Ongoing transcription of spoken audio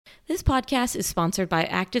This podcast is sponsored by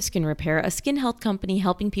Active Skin Repair, a skin health company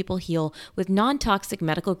helping people heal with non-toxic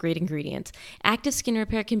medical-grade ingredients. Active Skin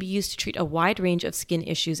Repair can be used to treat a wide range of skin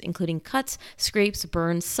issues, including cuts, scrapes,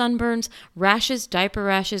 burns, sunburns, rashes, diaper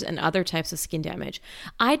rashes, and other types of skin damage.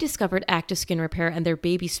 I discovered Active Skin Repair and their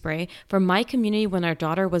baby spray from my community when our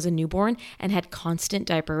daughter was a newborn and had constant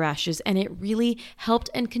diaper rashes, and it really helped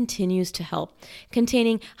and continues to help.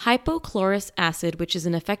 Containing hypochlorous acid, which is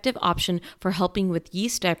an effective option for helping with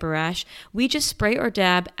yeast diaper rash, we just spray or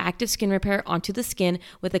dab Active Skin Repair onto the skin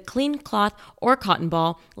with a clean cloth or cotton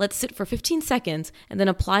ball, let sit for 15 seconds, and then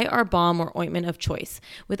apply our balm or ointment of choice.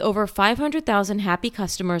 With over 500,000 happy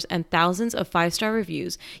customers and thousands of 5-star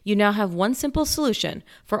reviews, you now have one simple solution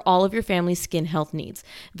for all of your family's skin health needs.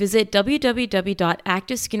 Visit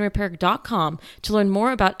www.activeskinrepair.com to learn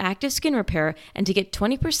more about Active Skin Repair and to get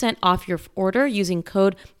 20% off your order using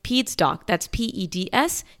code PEDSDOC. That's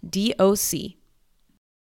PEDSDOC.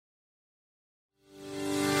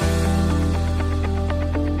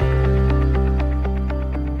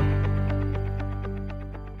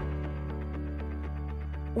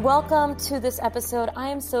 Welcome to this episode. I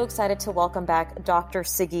am so excited to welcome back Dr.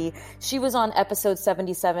 Siggy. She was on episode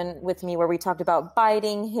 77 with me where we talked about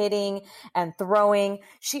biting, hitting, and throwing.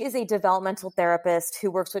 She is a developmental therapist who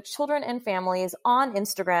works with children and families on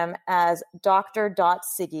Instagram as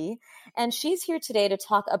Dr.Siggy. And she's here today to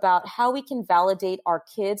talk about how we can validate our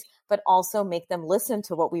kids, but also make them listen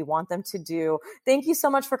to what we want them to do. Thank you so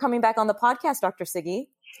much for coming back on the podcast, Dr. Siggy.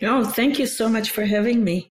 Oh, thank you so much for having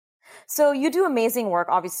me. So you do amazing work,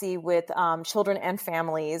 obviously, with children and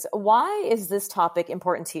families. Why is this topic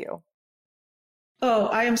important to you? Oh,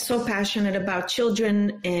 I am so passionate about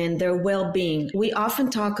children and their well-being. We often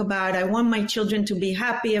talk about, I want my children to be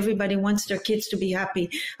happy. Everybody wants their kids to be happy.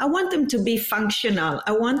 I want them to be functional.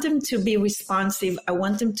 I want them to be responsive. I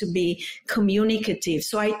want them to be communicative.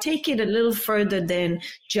 So I take it a little further than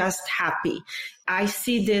just happy. I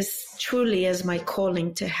see this truly as my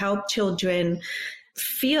calling to help children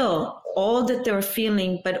feel all that they're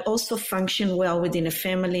feeling, but also function well within a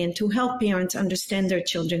family, and to help parents understand their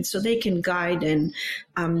children so they can guide and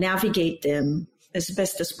navigate them as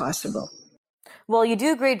best as possible. Well, you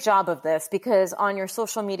do a great job of this because on your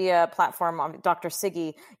social media platform, Dr.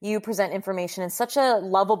 Siggy, you present information in such a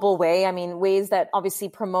lovable way. I mean, ways that obviously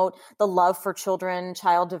promote the love for children,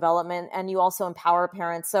 child development, and you also empower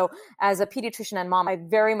parents. So as a pediatrician and mom, I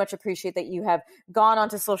very much appreciate that you have gone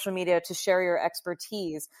onto social media to share your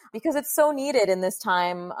expertise because it's so needed in this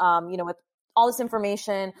time, with all this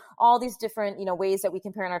information, all these different, ways that we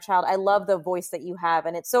can parent our child. I love the voice that you have,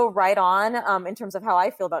 and it's so right on in terms of how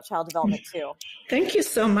I feel about child development too. Thank you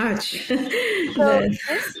so much. So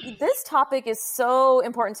this topic is so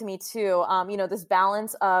important to me too. This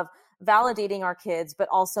balance of validating our kids, but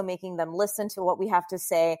also making them listen to what we have to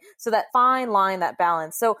say. So that fine line, that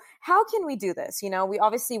balance. So how can we do this? We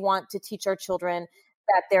obviously want to teach our children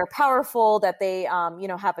that they're powerful, that they,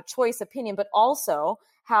 have a choice, opinion, but also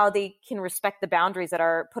how they can respect the boundaries that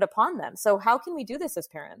are put upon them. So how can we do this as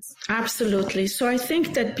parents? Absolutely. So I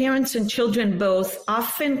think that parents and children both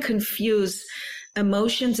often confuse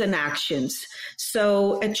emotions and actions.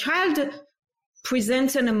 So a child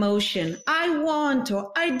presents an emotion, I want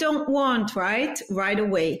or I don't want, right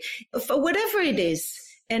away, for whatever it is.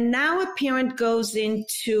 And now a parent goes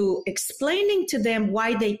into explaining to them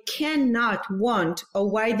why they cannot want or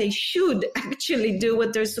why they should actually do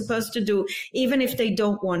what they're supposed to do, even if they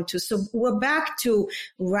don't want to. So we're back to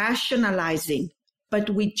rationalizing, but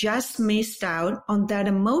we just missed out on that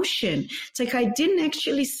emotion. It's like I didn't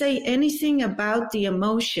actually say anything about the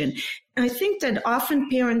emotion. I think that often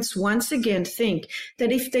parents once again think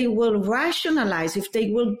that if they will rationalize, if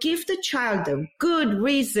they will give the child a good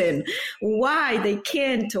reason why they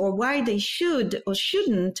can't or why they should or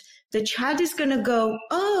shouldn't, the child is going to go,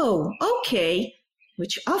 oh, okay,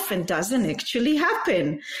 which often doesn't actually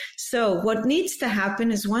happen. So what needs to happen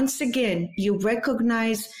is, once again, you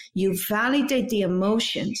recognize, you validate the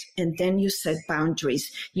emotions, and then you set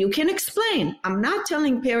boundaries. You can explain. I'm not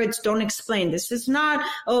telling parents don't explain. This is not,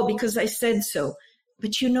 because I said so.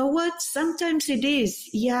 But you know what? Sometimes it is.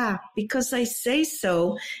 Yeah, because I say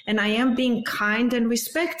so, and I am being kind and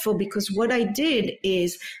respectful, because what I did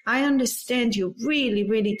is I understand you really,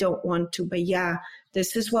 really don't want to, but yeah,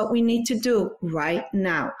 this is what we need to do right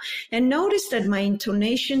now. And notice that my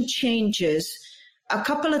intonation changes a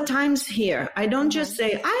couple of times here. I don't just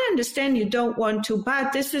say, I understand you don't want to,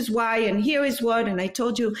 but this is why, and here is what, and I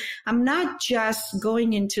told you. I'm not just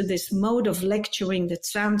going into this mode of lecturing that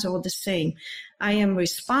sounds all the same. I am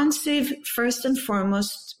responsive first and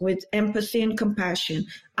foremost with empathy and compassion.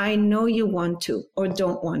 I know you want to or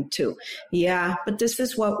don't want to. Yeah, but this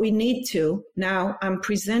is what we need to. Now I'm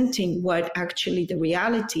presenting what actually the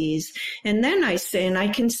reality is. And then I say, and I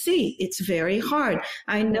can see it's very hard.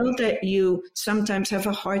 I know that you sometimes have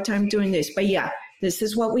a hard time doing this, but yeah, this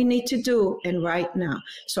is what we need to do. And right now,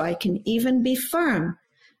 so I can even be firm,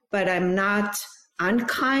 but I'm not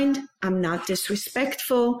unkind, I'm not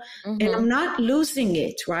disrespectful, and I'm not losing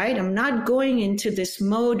it, right? I'm not going into this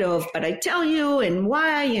mode of, but I tell you and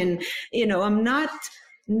why, and, I'm not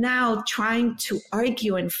now trying to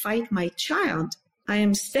argue and fight my child. I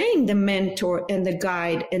am staying the mentor and the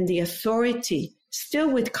guide and the authority,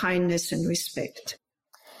 still with kindness and respect.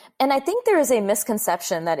 And I think there is a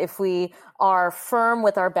misconception that if we are firm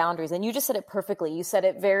with our boundaries, and you just said it perfectly, you said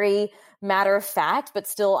it very matter of fact, but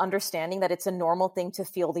still understanding that it's a normal thing to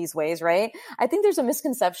feel these ways, right? I think there's a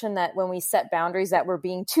misconception that when we set boundaries that we're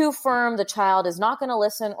being too firm, the child is not going to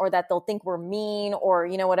listen, or that they'll think we're mean, or,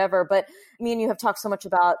 whatever. But me and you have talked so much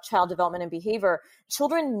about child development and behavior.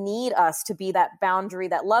 Children need us to be that boundary,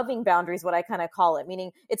 that loving boundary is what I kind of call it,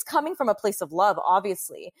 meaning it's coming from a place of love,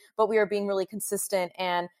 obviously, but we are being really consistent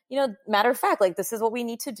and, matter of fact, like this is what we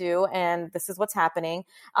need to do and this is what's happening.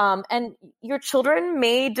 And your children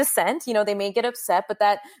may dissent, they may get upset, but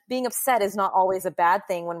that being upset is not always a bad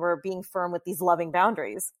thing when we're being firm with these loving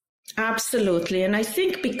boundaries. Absolutely. And I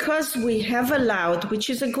think because we have allowed, which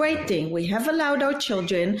is a great thing, we have allowed our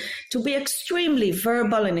children to be extremely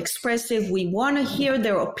verbal and expressive. We want to hear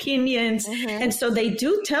their opinions. And so they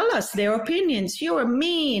do tell us their opinions. You're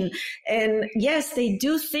mean. And yes, they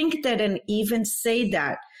do think that and even say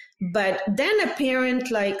that. But then a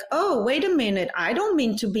parent like, oh, wait a minute, I don't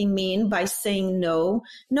mean to be mean by saying no.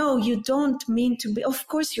 No, you don't mean to be. Of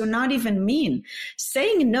course, you're not even mean.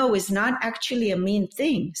 Saying no is not actually a mean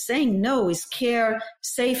thing. Saying no is care,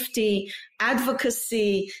 safety,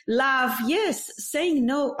 advocacy, love. Yes, saying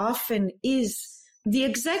no often is the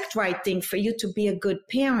exact right thing for you to be a good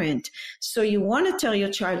parent. So you want to tell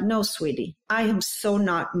your child, no, sweetie, I am so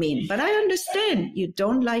not mean, but I understand you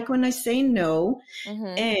don't like when I say no.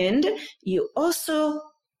 And you also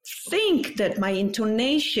think that my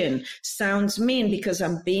intonation sounds mean because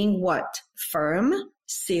I'm being what? Firm?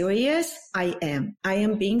 Serious? I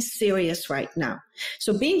am being serious right now.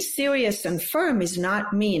 So being serious and firm is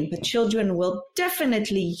not mean, but children will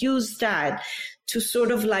definitely use that to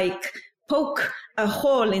sort of like poke a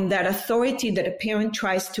hole in that authority that a parent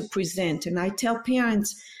tries to present. And I tell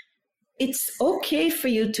parents, it's okay for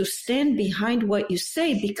you to stand behind what you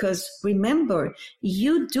say, because remember,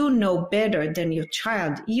 you do know better than your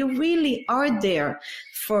child. You really are there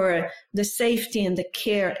for the safety and the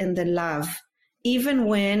care and the love, even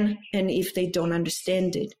when and if they don't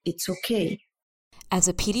understand it. It's okay. As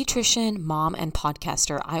a pediatrician, mom, and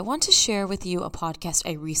podcaster, I want to share with you a podcast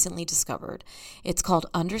I recently discovered. It's called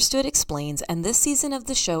Understood Explains, and this season of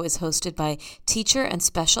the show is hosted by teacher and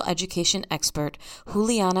special education expert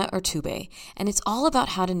Juliana Urtubey, and it's all about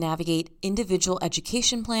how to navigate individual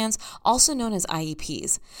education plans, also known as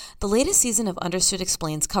IEPs. The latest season of Understood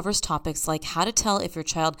Explains covers topics like how to tell if your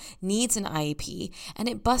child needs an IEP, and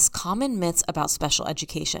it busts common myths about special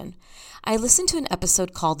education. I listened to an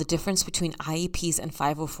episode called The Difference Between IEPs and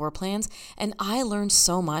 504 plans, and I learned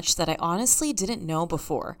so much that I honestly didn't know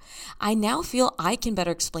before. I now feel I can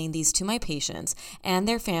better explain these to my patients and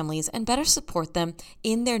their families and better support them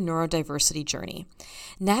in their neurodiversity journey.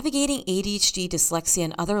 Navigating ADHD, dyslexia,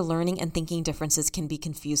 and other learning and thinking differences can be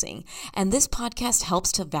confusing, and this podcast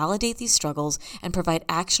helps to validate these struggles and provide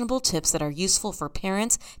actionable tips that are useful for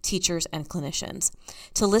parents, teachers, and clinicians.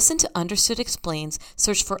 To listen to Understood Explains,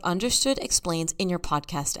 search for Understood Explains in your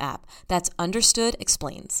podcast app. That's Understood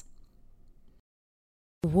Explains.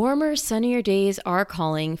 Warmer, sunnier days are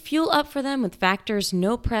calling. Fuel up for them with Factor's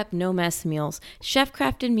no prep, no mess meals.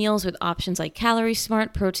 Chef-crafted meals with options like Calorie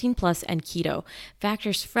Smart, Protein Plus, and Keto.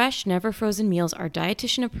 Factor's fresh, never frozen meals are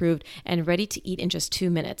dietitian approved and ready to eat in just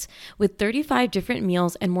 2 minutes. With 35 different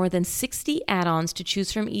meals and more than 60 add-ons to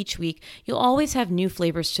choose from each week, you'll always have new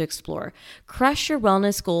flavors to explore. Crush your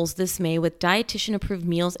wellness goals this May with dietitian approved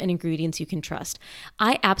meals and ingredients you can trust.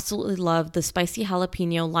 I absolutely love the spicy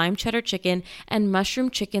jalapeno, lime cheddar chicken, and mushroom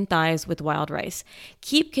chicken thighs with wild rice.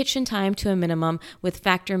 Keep kitchen time to a minimum with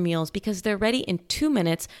Factor meals because they're ready in 2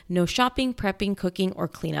 minutes, no shopping, prepping, cooking, or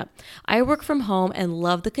cleanup. I work from home and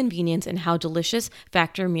love the convenience and how delicious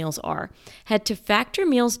Factor meals are. Head to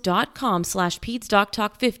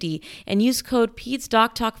factormeals.com/PedsDocTalk50 and use code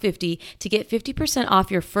PedsDocTalk50 to get 50%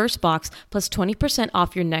 off your first box plus 20%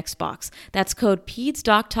 off your next box. That's code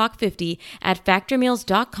PedsDocTalk50 at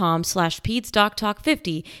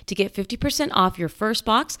factormeals.com/PedsDocTalk50 to get 50% off your first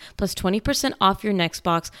box plus 20% off your next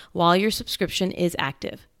box while your subscription is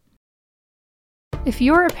active. If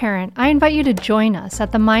you're a parent, I invite you to join us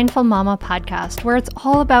at the Mindful Mama podcast, where it's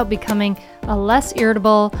all about becoming a less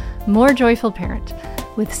irritable, more joyful parent.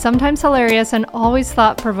 With sometimes hilarious and always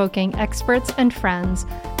thought-provoking experts and friends,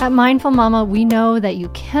 at Mindful Mama, we know that you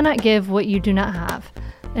cannot give what you do not have.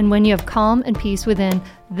 And when you have calm and peace within,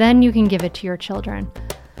 then you can give it to your children.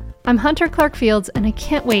 I'm Hunter Clark-Fields, and I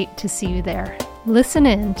can't wait to see you there. Listen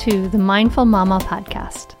in to the Mindful Mama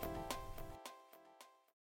podcast.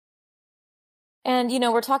 And,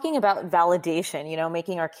 we're talking about validation,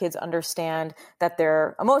 making our kids understand that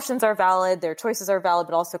their emotions are valid, their choices are valid,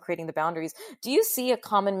 but also creating the boundaries. Do you see a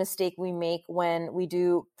common mistake we make when we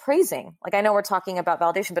do praising? Like, I know we're talking about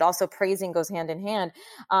validation, but also praising goes hand in hand,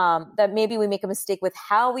 that maybe we make a mistake with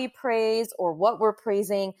how we praise or what we're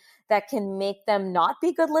praising that can make them not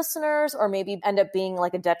be good listeners or maybe end up being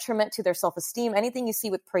like a detriment to their self-esteem. Anything you see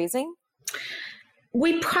with praising?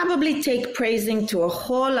 We probably take praising to a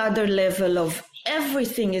whole other level of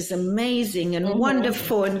everything is amazing and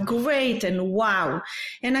wonderful and great and wow.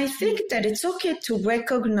 And I think that it's okay to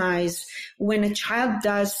recognize when a child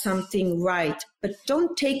does something right, but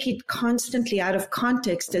don't take it constantly out of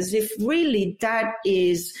context as if really that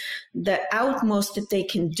is the utmost that they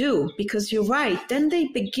can do. Because you're right, then they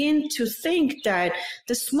begin to think that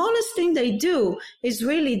the smallest thing they do is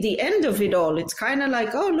really the end of it all. It's kind of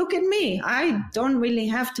like, oh, look at me. I don't really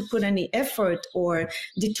have to put any effort or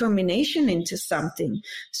determination into something.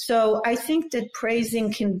 So I think that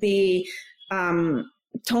praising can be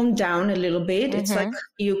toned down a little bit. It's like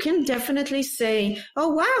you can definitely say, oh,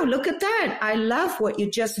 wow, look at that. I love what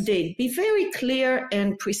you just did. Be very clear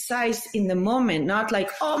and precise in the moment, not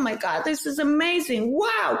like, oh my God, this is amazing.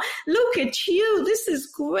 Wow, look at you. This is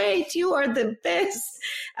great. You are the best.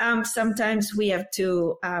 Sometimes we have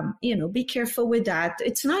to, be careful with that.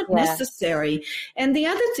 It's not necessary. And the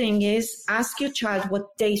other thing is ask your child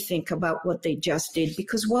what they think about what they just did,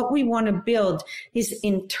 because what we want to build is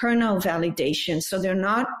internal validation. So they're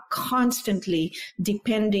not constantly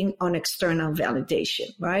depending on external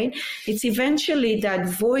validation, right? It's eventually that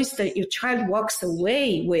voice that your child walks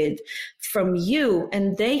away with from you,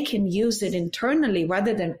 and they can use it internally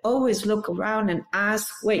rather than always look around and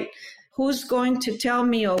ask, wait, who's going to tell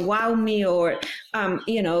me or wow me or,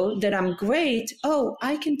 that I'm great? Oh,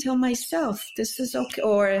 I can tell myself this is okay.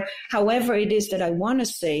 Or however it is that I want to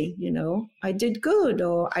say, I did good,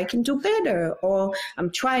 or I can do better, or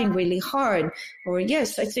I'm trying really hard, or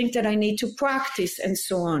yes, I think that I need to practice, and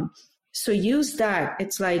so on. So use that.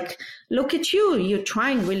 It's like, look at you. You're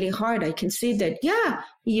trying really hard. I can see that. Yeah,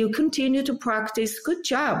 you continue to practice. Good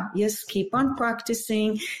job. Yes, keep on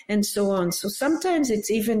practicing, and so on. So sometimes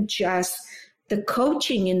it's even just the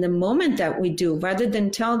coaching in the moment that we do, rather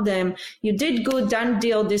than tell them, you did good, done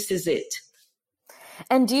deal, this is it.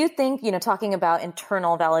 And do you think, talking about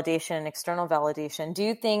internal validation and external validation, do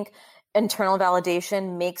you think internal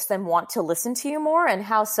validation makes them want to listen to you more? And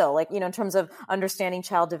how so? Like, in terms of understanding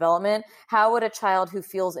child development, how would a child who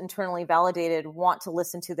feels internally validated want to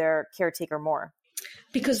listen to their caretaker more?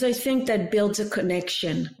 Because I think that builds a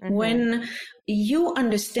connection. When you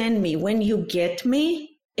understand me, when you get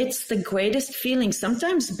me, it's the greatest feeling,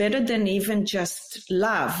 sometimes better than even just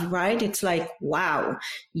love, right? It's like, wow,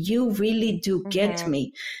 you really do get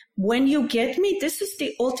me. When you get me, this is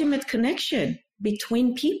the ultimate connection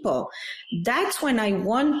between people. That's when I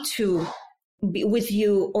want to be with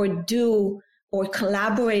you or do or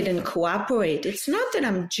collaborate and cooperate. It's not that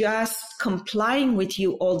I'm just complying with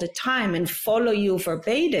you all the time and follow you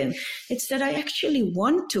verbatim. It's that I actually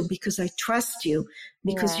want to, because I trust you,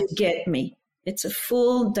 because you get me. It's a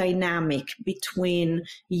full dynamic between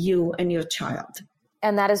you and your child.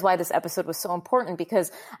 And that is why this episode was so important,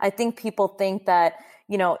 because I think people think that,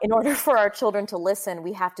 in order for our children to listen,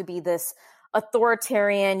 we have to be this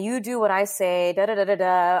authoritarian, you do what I say,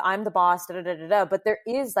 I'm the boss, But there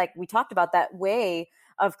is, like we talked about, that way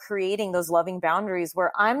of creating those loving boundaries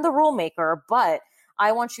where I'm the rule maker, but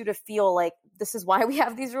I want you to feel like this is why we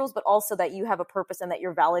have these rules, but also that you have a purpose and that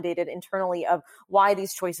you're validated internally of why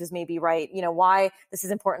these choices may be right, why this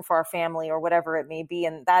is important for our family or whatever it may be.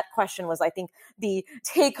 And that question was, I think, the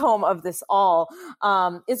take home of this all.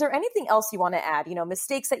 Is there anything else you want to add,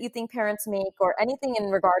 mistakes that you think parents make or anything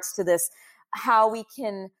in regards to this, how we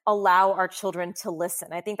can allow our children to listen?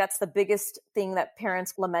 I think that's the biggest thing that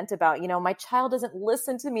parents lament about. My child doesn't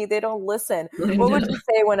listen to me. They don't listen. What would you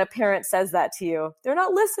say when a parent says that to you? They're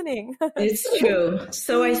not listening. It's true.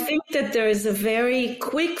 So I think that there is a very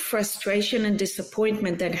quick frustration and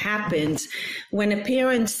disappointment that happens when a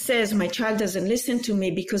parent says, my child doesn't listen to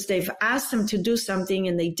me because they've asked them to do something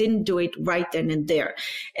and they didn't do it right then and there.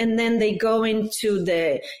 And then they go into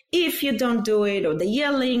the, if you don't do it, or the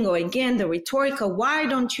yelling, or again, the rhetorical, why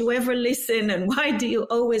don't you ever listen? And why do you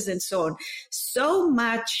always, and so on. So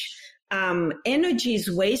much energy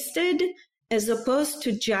is wasted as opposed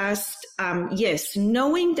to just,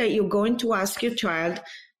 knowing that you're going to ask your child,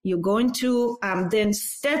 you're going to then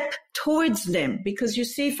step towards them. Because you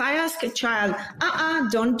see, if I ask a child,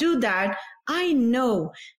 don't do that, I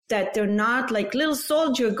know that they're not like little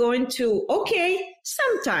soldier going to, okay,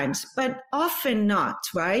 sometimes, but often not,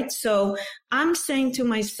 right? So I'm saying to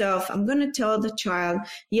myself, I'm going to tell the child,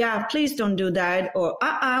 yeah, please don't do that, or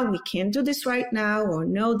we can't do this right now, or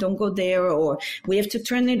no, don't go there, or we have to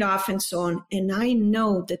turn it off, and so on. And I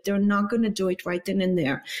know that they're not going to do it right then and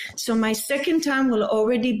there. So my second time will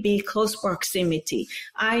already be close proximity.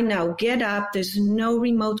 I now get up. There's no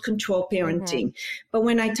remote control parenting. Mm-hmm. But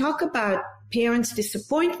when I talk about parents'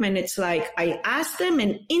 disappointment, it's like I ask them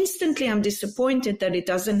and instantly I'm disappointed that it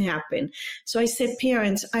doesn't happen. So I said,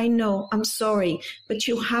 parents, I know, I'm sorry, but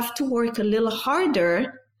you have to work a little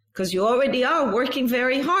harder because you already are working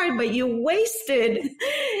very hard, but you wasted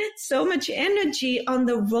so much energy on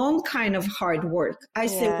the wrong kind of hard work. I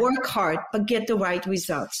say work hard, but get the right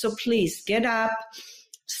results. So please get up.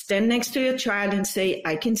 Stand next to your child and say,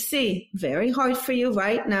 I can see, very hard for you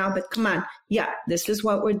right now, but come on. Yeah, this is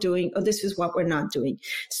what we're doing, or this is what we're not doing.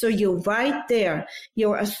 So you're right there.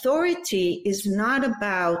 Your authority is not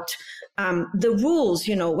about the rules,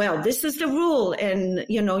 this is the rule and,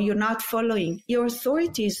 you're not following. Your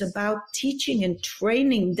authority is about teaching and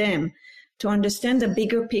training them to understand the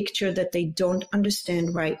bigger picture that they don't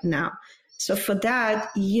understand right now. So for that,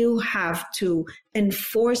 you have to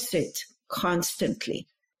enforce it constantly.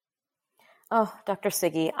 Oh, Dr.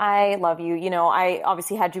 Siggi, I love you. I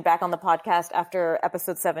obviously had you back on the podcast after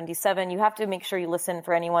episode 77. You have to make sure you listen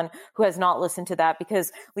for anyone who has not listened to that,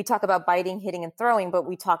 because we talk about biting, hitting, and throwing, but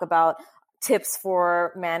we talk about tips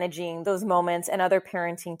for managing those moments and other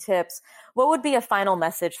parenting tips. What would be a final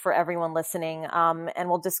message for everyone listening? And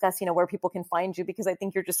we'll discuss, where people can find you, because I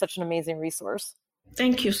think you're just such an amazing resource.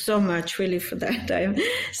 Thank you so much, really, for that. I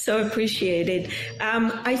so appreciate it.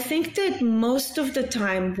 I think that most of the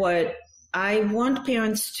time what I want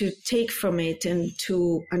parents to take from it and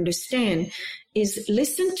to understand is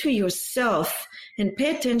listen to yourself and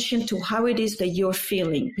pay attention to how it is that you're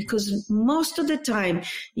feeling. Because most of the time,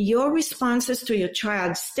 your responses to your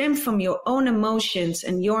child stem from your own emotions,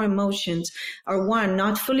 and your emotions are, one,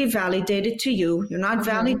 not fully validated to you. You're not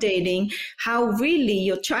validating how really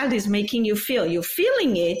your child is making you feel. You're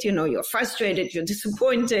feeling it, you're frustrated, you're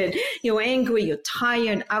disappointed, you're angry, you're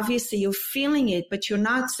tired. Obviously, you're feeling it, but you're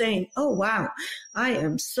not saying, oh, wow, I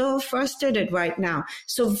am so frustrated right now.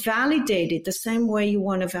 So validate it the same way you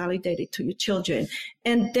want to validate it to your children.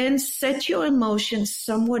 And then set your emotions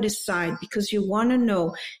somewhat aside, because you want to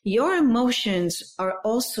know your emotions are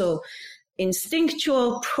also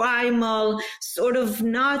instinctual, primal, sort of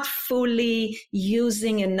not fully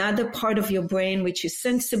using another part of your brain, which is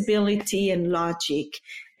sensibility and logic.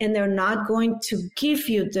 And they're not going to give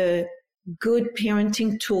you the good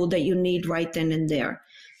parenting tool that you need right then and there.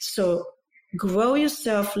 So grow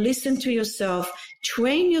yourself, listen to yourself,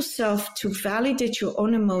 train yourself to validate your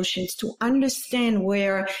own emotions, to understand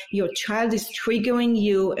where your child is triggering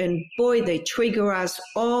you. And boy, they trigger us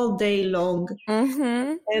all day long.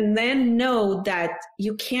 Mm-hmm. And then know that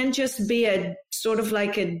you can't just be a sort of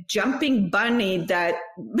like a jumping bunny that,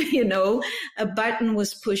 a button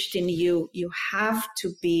was pushed in you. You have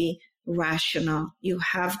to be rational. You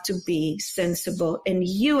have to be sensible, and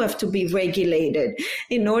you have to be regulated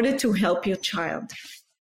in order to help your child.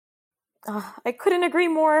 Oh, I couldn't agree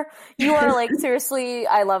more. You are seriously,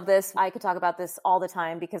 I love this. I could talk about this all the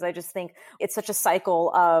time, because I just think it's such a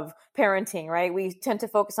cycle of parenting, right? We tend to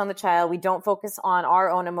focus on the child. We don't focus on our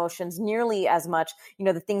own emotions nearly as much,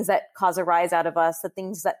 the things that cause a rise out of us, the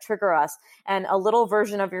things that trigger us. And a little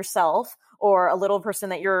version of yourself, or a little person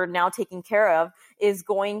that you're now taking care of, is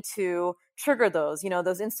going to trigger those,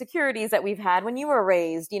 those insecurities that we've had when you were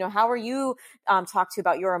raised. How are you talked to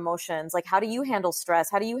about your emotions? Like, how do you handle stress?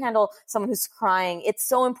 How do you handle someone who's crying? It's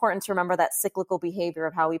so important to remember that cyclical behavior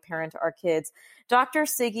of how we parent our kids. Dr.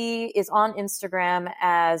 Siggy is on Instagram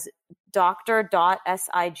as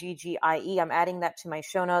dr.siggie. I'm adding that to my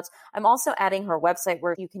show notes. I'm also adding her website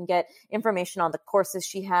where you can get information on the courses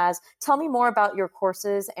she has. Tell me more about your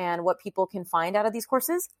courses and what people can find out of these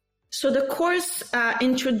courses. So the course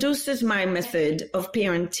introduces my method of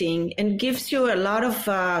parenting and gives you a lot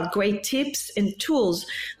of great tips and tools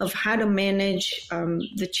of how to manage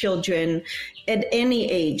the children at any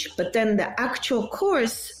age. But then the actual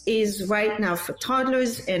course is right now for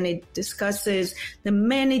toddlers, and it discusses the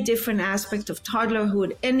many different aspects of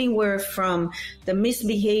toddlerhood, anywhere from the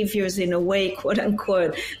misbehaviors in a way, quote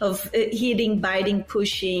unquote, of hitting, biting,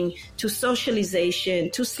 pushing, to socialization,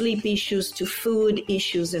 to sleep issues, to food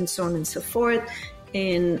issues, and so on and so forth.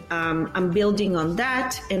 And I'm building on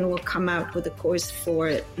that, and we'll come out with a course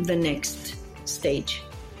for the next stage.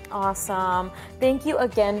 Awesome. Thank you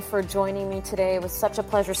again for joining me today. It was such a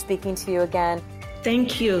pleasure speaking to you again.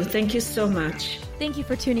 Thank you. Thank you so much. Thank you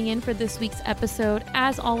for tuning in for this week's episode.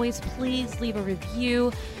 As always, please leave a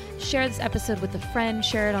review. Share this episode with a friend.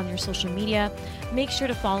 Share it on your social media. Make sure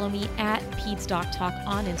to follow me at Peds Doc Talk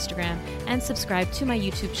on Instagram and subscribe to my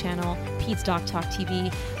YouTube channel, Peds Doc Talk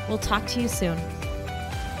TV. We'll talk to you soon.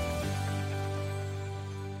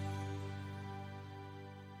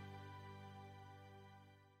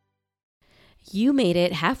 You made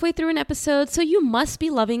it halfway through an episode, so you must be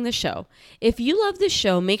loving the show. If you love the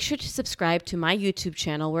show, make sure to subscribe to my YouTube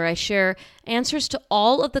channel where I share answers to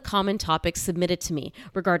all of the common topics submitted to me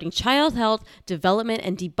regarding child health, development,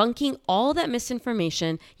 and debunking all that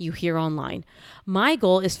misinformation you hear online. My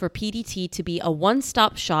goal is for PDT to be a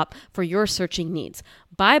one-stop shop for your searching needs.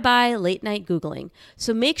 Bye-bye late night Googling.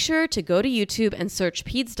 So make sure to go to YouTube and search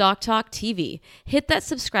Peds Doc Talk TV. Hit that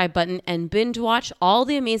subscribe button and binge watch all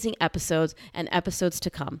the amazing episodes and episodes to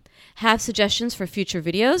come. Have suggestions for future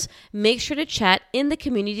videos? Make sure to chat in the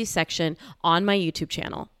community section on my YouTube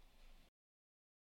channel.